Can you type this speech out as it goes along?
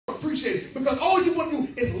appreciate it. Because all you want to do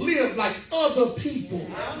is live like other people.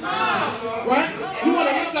 Right? You want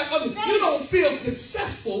to live like other people. You don't feel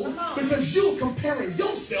successful because you're comparing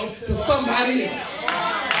yourself to somebody else.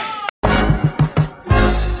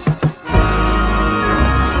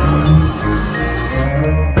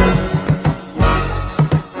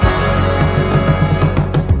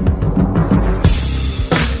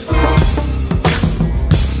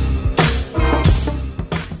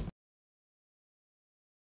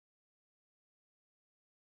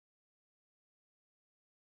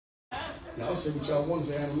 Y'all say what y'all want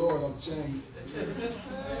to say, and the Lord off the chain.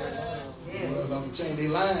 The Lord off the chain. They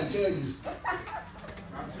lie and tell you.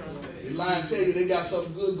 They lie and tell you they got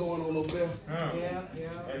something good going on over there.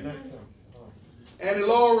 And the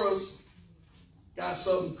Laura's got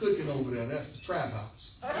something cooking over there. That's the trap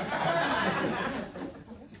house.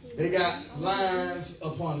 They got lines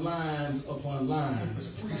upon lines upon lines,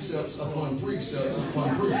 precepts upon precepts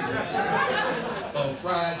upon precepts of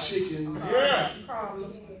fried chicken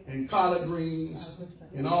and collard greens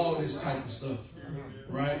and all this type of stuff,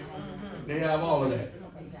 right? They have all of that.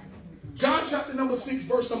 John chapter number 6,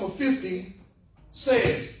 verse number 50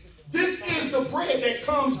 says, "This is the bread that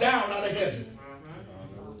comes down out of heaven,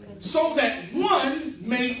 so that one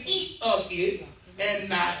may eat of it and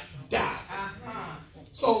not die."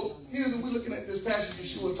 So here's we're looking at this passage.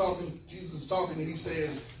 Jesus is talking, and he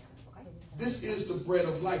says, "This is the bread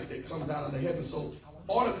of life that comes down out of heaven." So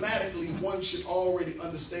automatically, one should already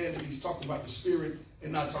understand that he's talking about the spirit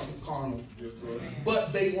and not talking carnal.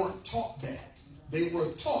 But they weren't taught that. They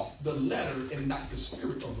were taught the letter and not the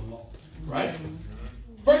spirit of the law, right?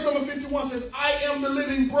 Verse number 51 says, "I am the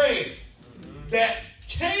living bread that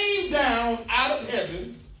came down out of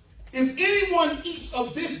heaven. If anyone eats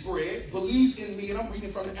of this bread, believes in me," and I'm reading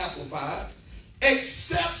from the Amplified,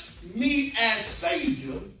 "accepts me as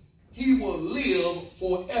Savior, he will live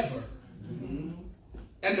forever.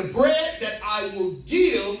 And the bread that I will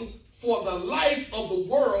give for the life of the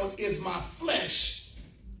world is my flesh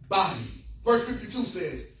body." Verse 52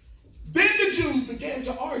 says, "Then the Jews began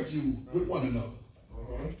to argue with one another,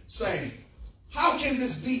 saying, how can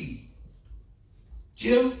this be?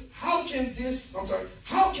 How can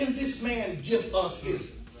this man give us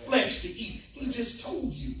his flesh to eat? He just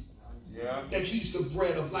told you that he's the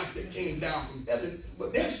bread of life that came down from heaven,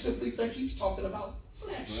 but they simply think he's talking about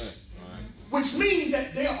flesh." Which means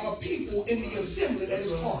that there are people in the assembly that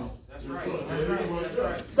is carnal. That's right.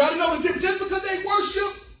 You got to know the difference. Just because they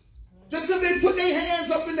worship, just because they put their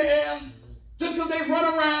hands up in the air, just because they run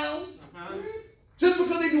around, just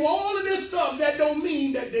because they do all of this stuff, that don't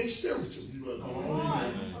mean that they're spiritual.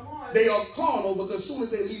 They are carnal because as soon as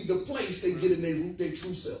they leave the place, they get in their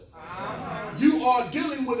true self. You are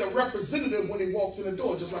dealing with a representative when he walks in the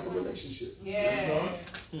door, just like a relationship.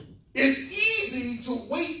 It's easy to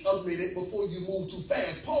wait a minute before you move too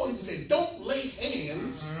fast. Paul even said, don't lay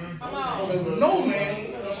hands on no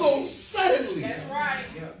man so suddenly. That's right.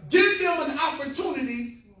 Give them an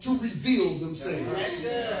opportunity to reveal themselves. That's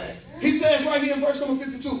good. He says right here in verse number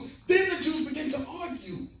 52, "Then the Jews began to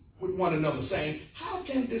argue with one another, saying, how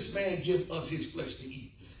can this man give us his flesh to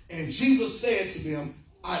eat? And Jesus said to them,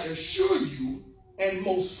 I assure you and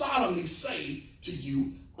most solemnly say to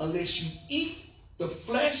you, unless you eat the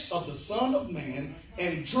flesh of the Son of Man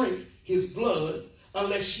and drink his blood,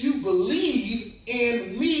 unless you believe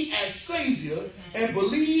in me as Savior and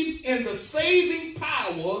believe in the saving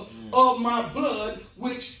power of my blood,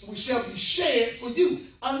 which shall be shed for you."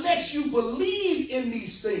 Unless you believe in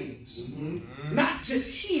these things, not just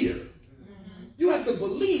hear. You have to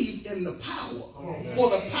believe in the power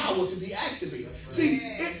for the power to be activated. See,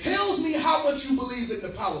 it tells me how much you believe in the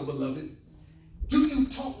power, beloved. Do you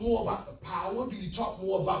talk more about the power? Do you talk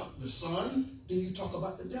more about the Son? Do you talk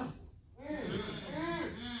about the devil?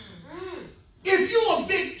 If you are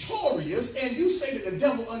victorious and you say that the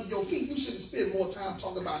devil under your feet, you shouldn't spend more time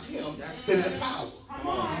talking about him than the power. Come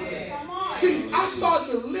on. See, I start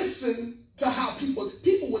to listen to how people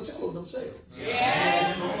will tell on themselves.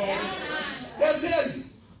 They'll tell you.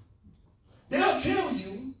 They'll tell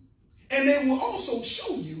you, and they will also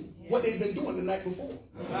show you what they've been doing the night before.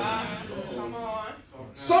 Come on.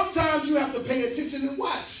 Sometimes you have to pay attention and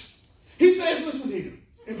watch. He says, listen here,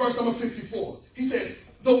 in verse number 54, he says,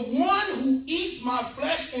 "The one who eats my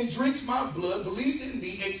flesh and drinks my blood, believes in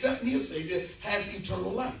me, accepts me as Savior, has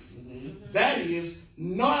eternal life. That is,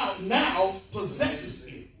 now possesses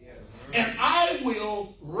it. And I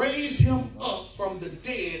will raise him up from the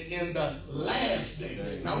dead in the last day."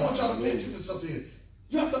 Now, I want y'all to pay attention to something here.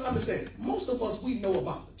 You have to understand, most of us, we know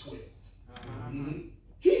about the 12.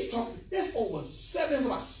 He's talking, there's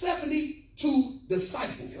about 72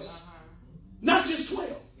 disciples. Not just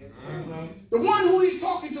 12.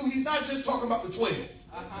 just talking about the 12.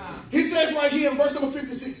 He says right here in verse number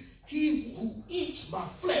 56, he who eats my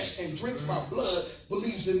flesh and drinks my blood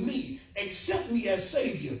believes in me, accept me as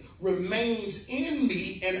Savior, remains in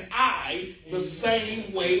me, and I the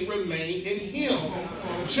same way remain in him.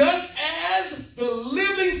 Just as the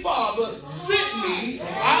living Father sent me,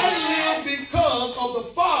 I live because of the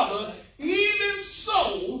Father. Even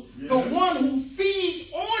so, the one who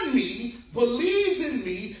feeds on me believes in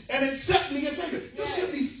me and accepts me as Savior. You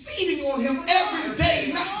should be feeding on him every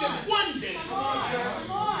day, not just one day.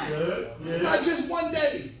 Not just one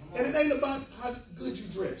day. And it ain't about how good you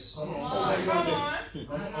dress on that one day.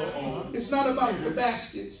 It's not about the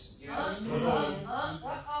baskets.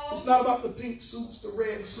 It's not about the pink suits, the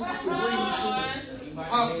red suits, the green suits,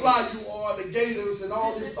 how fly you are, the gators, and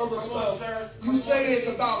all this other stuff. You say it's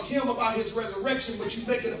about him, about his resurrection, but you're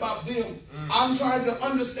thinking about them. I'm trying to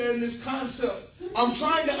understand this concept. I'm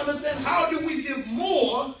trying to understand how do we give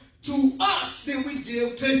more to us than we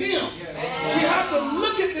give to him. We have to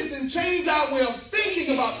look at this and change our way of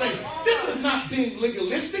thinking about things. This is not being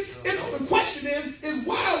legalistic. The question is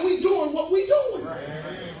why are we doing what we're doing?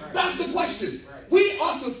 That's the question. We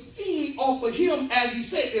ought to feed off of him, as he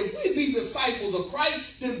said. If we be disciples of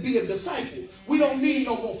Christ, then be a disciple. We don't need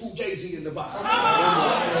no more fugazi in the Bible.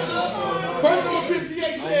 Verse number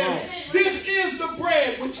 58 says, this is the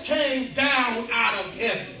bread which came down out of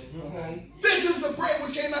heaven. This is the bread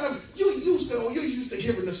which came out of, you're used to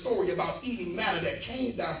hearing the story about eating manna that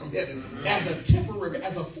came down from heaven as a temporary,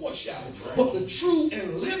 as a foreshadow. But the true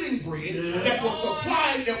and living bread that will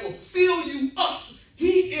supply, that will fill you up,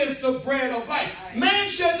 he is the bread of life. Man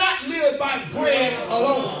shall not live by bread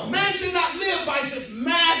alone. Man shall not live by just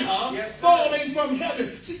manna falling from heaven.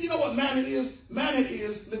 See, you know what manna is? Manna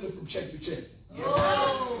is living from check to check.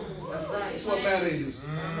 That's what manna is.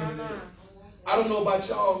 I don't know about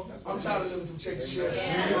y'all. I'm tired of living from check to check.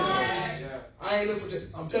 I ain't living from check.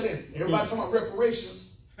 I'm telling you, everybody talking about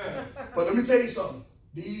reparations. But let me tell you something.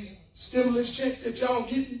 These stimulus checks that y'all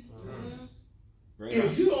getting,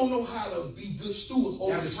 if you don't know how to be good stewards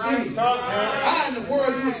over the stimulus, how in the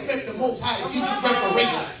world you expect the Most High to give you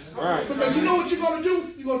reparations? Because you know what you're going to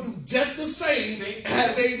do? You're going to do just the same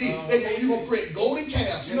as they did. You're going to create golden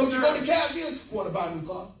calves. You know what your golden calf is? You want to buy a new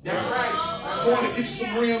car. That's right. Going to get you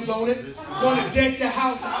some rims on it. Going to deck your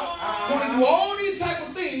house out. Going to do all these type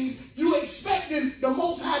of things. You expecting the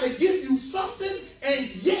Most High to give you something,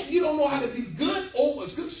 and yet you don't know how to be good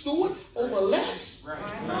steward over less.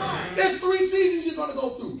 There's 3 seasons you're going to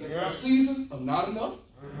go through. A season of not enough,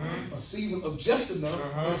 a season of just enough,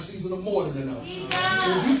 and a season of more than enough.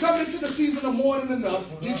 When you come into the season of more than enough,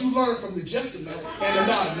 did you learn from the just enough and the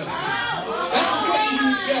not enough season? That's the question you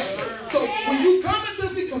need to ask. So when you come into the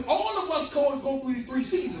season, because all of us go through these 3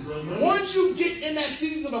 seasons. Once you get in that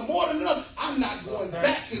season of more than enough, I'm not going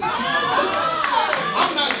back to the season of just enough.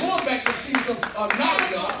 I'm not going back to the season of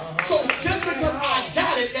not enough. So just because I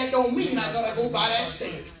got it, that don't mean I gotta go buy that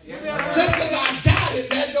steak. Just because I got it,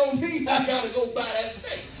 that don't mean I gotta go buy that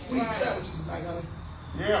steak. We eat sandwiches tonight, honey.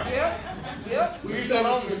 We eat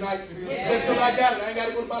sandwiches tonight. Just because I got it, I ain't got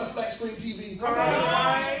to go buy the flat screen TV.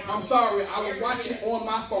 I'm sorry, I will watch it on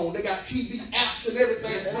my phone. They got TV apps and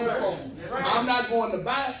everything on the phone. I'm not going to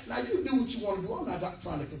buy it. Now, you do what you want to do. I'm not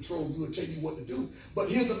trying to control you or tell you what to do. But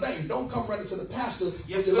here's the thing. Don't come running to the pastor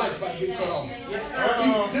when your life's about to get cut off.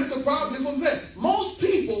 See, this is the problem. This is what I'm saying. Most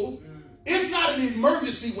people, it's not an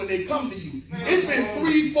emergency when they come to you. It's been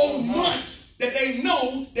 3-4 months that they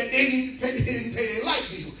know that they didn't pay their light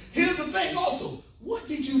bill. Here's the thing also. What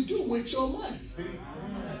did you do with your money?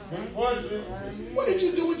 What did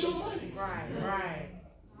you do with your money? Right.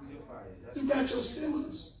 You got your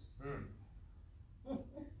stimulus. You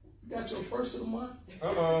got your first of the month.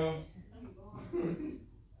 And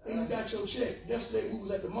you got your check. Yesterday we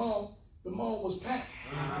was at the mall. The mall was packed.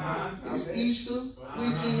 It's Easter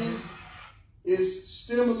weekend. It's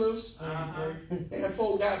stimulus, and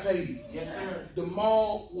folk got paid. Yes, sir. The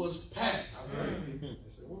mall was packed.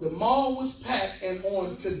 The mall was packed, and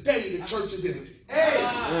on today, the church is empty. Hey!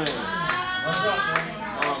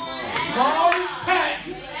 Mall is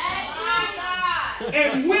packed,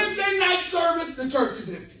 and Wednesday night service, the church is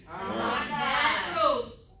empty.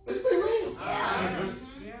 Let's be real.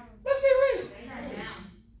 Let's be real.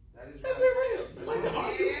 Let's be real.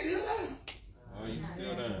 Are you still down? Are you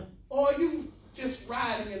still down? Or are you just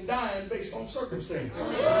riding and dying based on circumstances?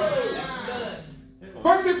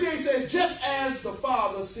 Verse 58 says, just as the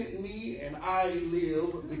Father sent me and I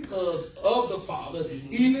live because of the Father,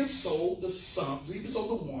 even so the Son, even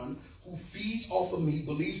so the one who feeds off of me,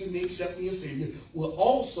 believes in me, accepts me as Savior, will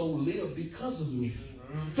also live because of me.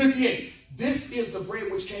 58, this is the bread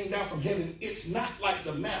which came down from heaven. It's not like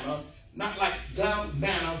the manna not like the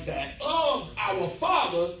manna that of our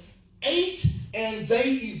fathers ate, and they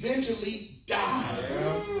eventually died.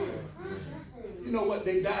 Yeah. You know what?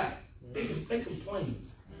 They died. They complained.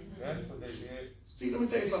 That's what they did. See, let me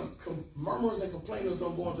tell you something. Murmurers and complainers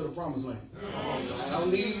don't go into the promised land. I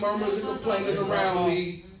don't need murmurers and complainers around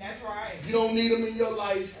me. That's right. You don't need them in your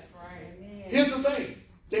life. That's right. Here's the thing.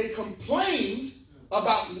 They complained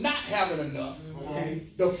about not having enough.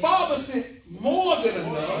 The Father sent more than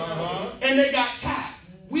enough, and they got tired.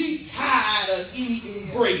 We tired of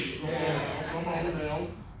eating bread.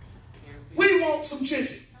 We want some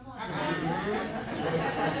chicken.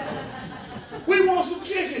 We want some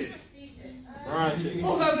chicken.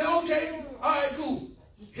 Most I said, okay, all right, cool.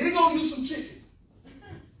 Here go you some chicken.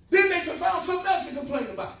 Then they found something else to complain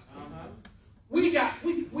about. We're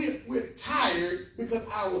tired because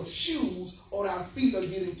our shoes on our feet are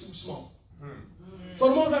getting too small. So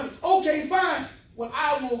the Most I said, okay, fine. Well,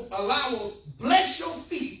 I will bless your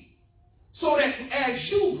feet so that as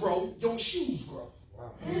you grow, your shoes grow.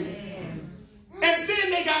 And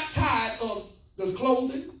then they got tired of the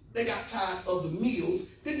clothing. They got tired of the meals.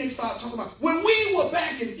 Then they started talking about when we were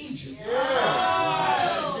back in Egypt.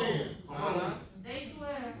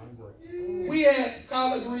 We had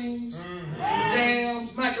collard greens,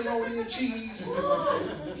 yams, macaroni and cheese.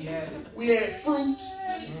 We had fruits.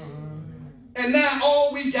 And now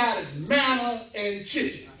all we got is manna and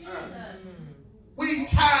chicken. We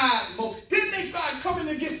tired. Then they started coming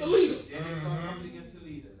against the leader.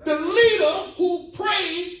 The leader who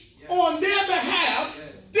prayed on their behalf.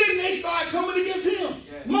 Then they start coming against him.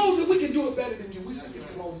 Moses, we can do it better than you. We sick of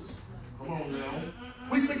you, Moses. Come on now.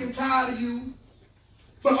 We sick and tired of you.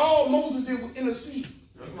 But all Moses did was intercede.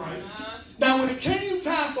 That's right. Now, when it came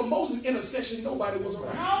time for Moses' intercession, nobody was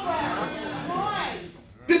around.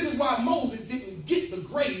 This is why Moses didn't get the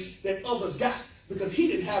grace that others got, because he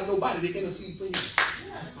didn't have nobody to intercede for him.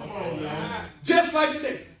 Come on now. Just like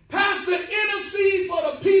today. Pastor, intercede for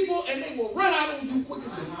the people, and they will run out on you quick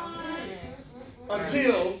as they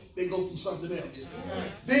until they go through something else.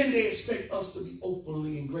 Then they expect us to be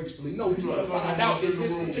openly and gracefully. No, you better find out in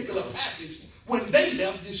this particular passage, when they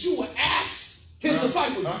left, Yeshua asked his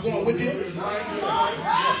disciples, you going with them?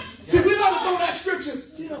 See, we never throw that scripture,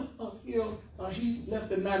 he left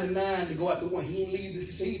the 99 to go after one. He didn't leave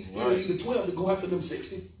the 12 to go after them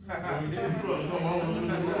 60.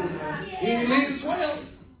 He didn't leave the 12.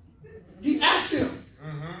 He asked him,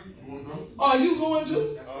 are you going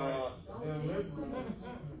to?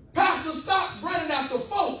 Pastor, stop running after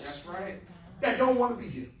folks that don't want to be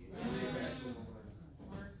here.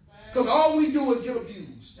 Because all we do is get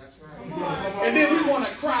abused. And then we want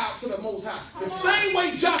to cry out to the Most High. The same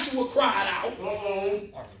way Joshua cried out.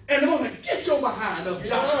 And the Most High, get your behind up,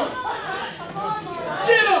 Joshua.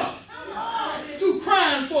 Get up. What you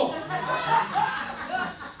crying for?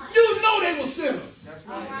 You know they were sinners.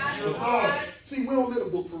 See, we don't live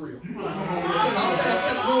the book for real. I'm telling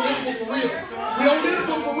you, we don't live the book for real. We don't live the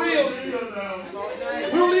book for real.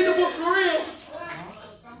 We don't live the book for real.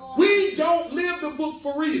 We don't live the book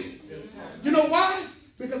for real. You know why?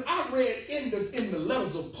 Because I read in the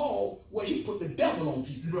letters of Paul where he put the devil on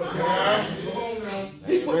people.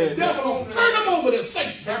 He put the devil on. Turn them over to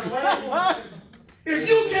Satan. If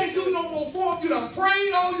you can't do no more for them, you done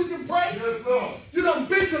prayed all you can pray. You done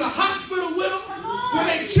been to the hospital with them. When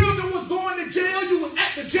their children was going to jail, you was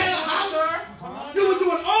at the jailhouse. You was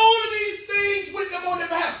doing all of these things with them on their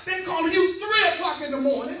behalf. They calling you 3 o'clock in the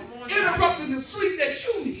morning, interrupting the sleep that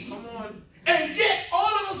you need. And yet,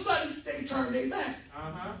 all of a sudden, they turn their back.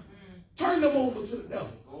 Turn them over to the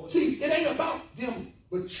devil. See, it ain't about them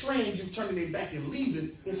betraying you, turning their back and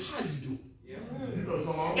leaving. It's how you do it.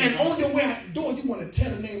 And on your way out the door, you want to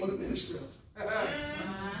tell the name of the ministry.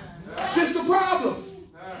 This is the problem.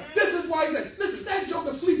 This is why he said, listen, that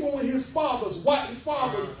joker sleep on with his father's wife,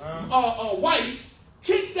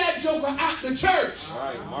 kick that joker out the church.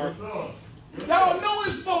 Y'all know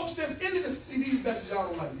it's folks that's innocent. See, these messages y'all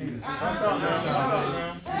don't like to do this.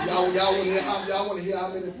 Y'all want to hear how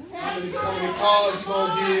many cars you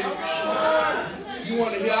gonna get. You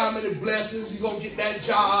want to hear how many blessings you're going to get that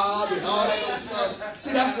job and all that other stuff.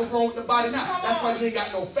 See, that's what's wrong with the body now. That's why you ain't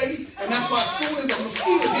got no faith. And that's why as soon as the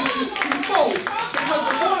mosquito hits you, you fold. Because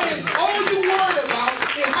the point is, all you worried about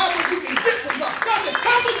is how much you can get from God. God said,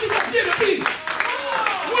 how much you going to give to me?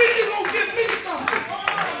 When you going to give me something?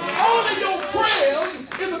 All of your prayers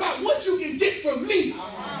is about what you can get from me.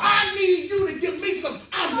 I need you to give me some.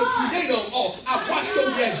 I'm the creator of all. I watched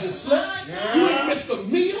over you as you slept. You ain't missed a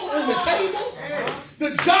meal on the table. The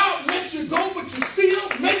job lets you go, but you're still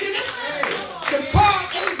making it. The car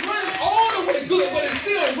ain't running all the way good, but it's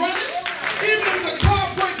still running. Even if the car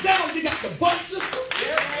breaks down, you got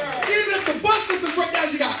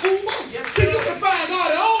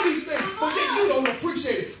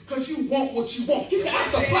what you want. He said, I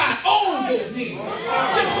supply all your needs.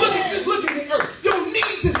 Just look at the earth. Your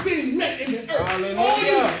needs is being met in the earth. Hallelujah. All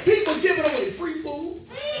you people giving away free food,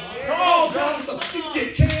 all kinds of stuff. You can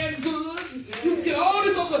get canned goods. You can get all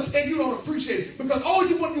this other stuff, and you don't appreciate it because all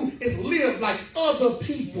you want to do is live like other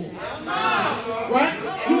people. Right?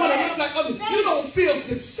 You want to live like other people. You don't feel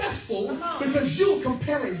successful because you're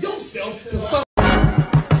comparing yourself to some.